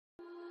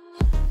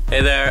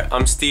Hey there,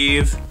 I'm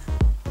Steve.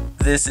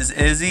 This is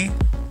Izzy.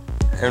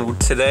 And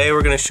today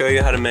we're going to show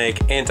you how to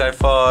make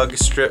anti-fog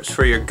strips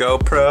for your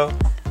GoPro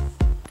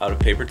out of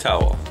paper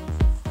towel.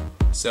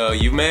 So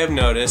you may have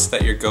noticed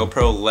that your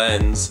GoPro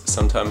lens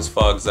sometimes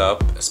fogs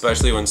up,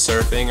 especially when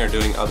surfing or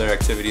doing other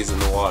activities in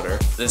the water.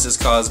 This is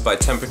caused by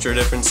temperature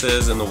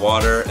differences in the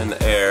water and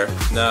the air.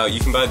 Now you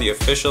can buy the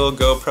official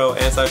GoPro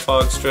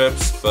anti-fog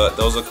strips, but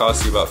those will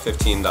cost you about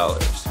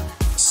 $15.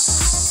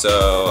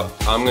 So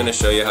I'm going to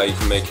show you how you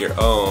can make your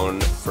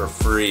own for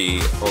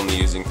free only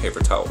using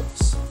paper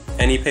towels.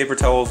 Any paper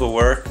towels will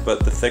work,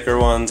 but the thicker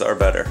ones are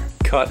better.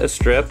 Cut a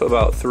strip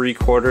about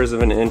 3/4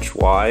 of an inch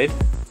wide.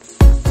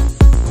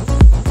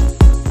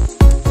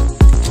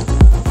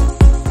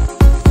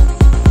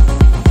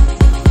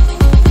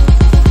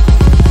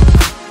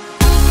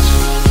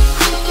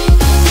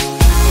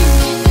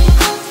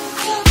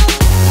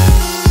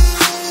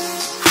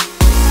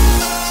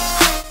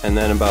 And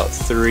then about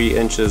 3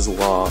 inches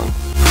long.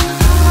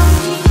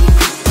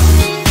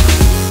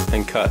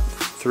 And cut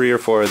 3 or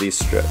 4 of these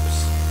strips.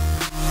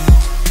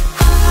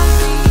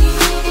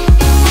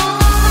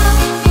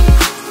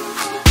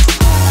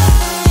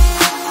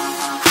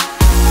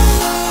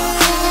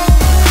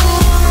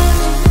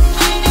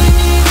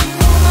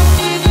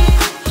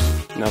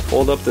 Now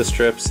fold up the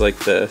strips like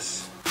this.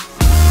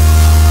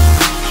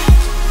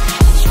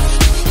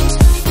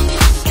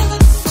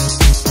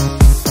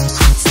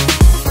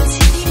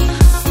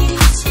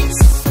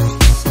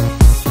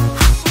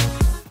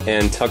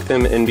 And tuck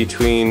them in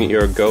between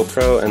your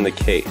GoPro and the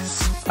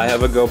case. I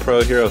have a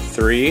GoPro Hero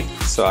 3,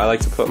 so I like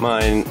to put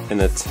mine in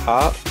the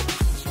top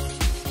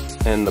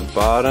and the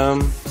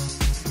bottom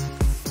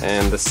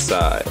and the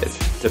side.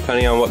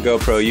 Depending on what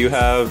GoPro you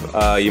have,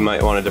 you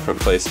might want a different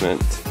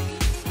placement.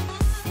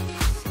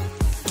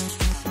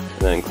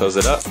 And then close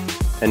it up.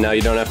 And now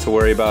you don't have to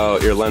worry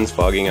about your lens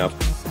fogging up.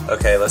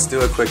 Okay, let's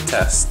do a quick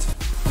test.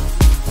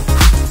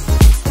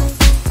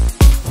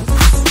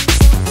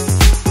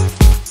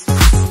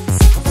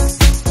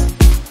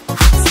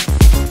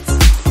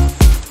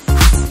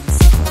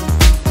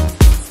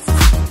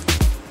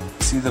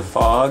 See the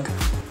fog?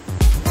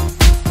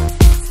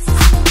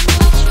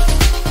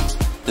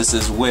 This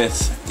is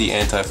with the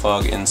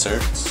anti-fog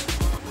inserts.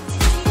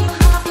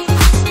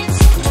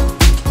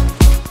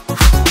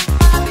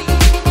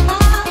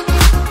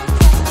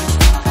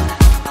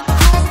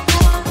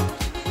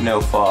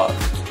 No fog.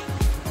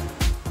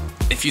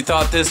 If you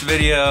thought this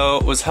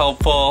video was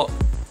helpful,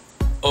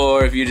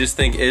 or if you just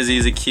think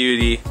Izzy's a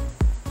cutie,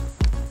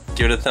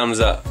 give it a thumbs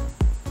up.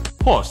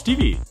 Oh,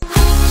 Stevie.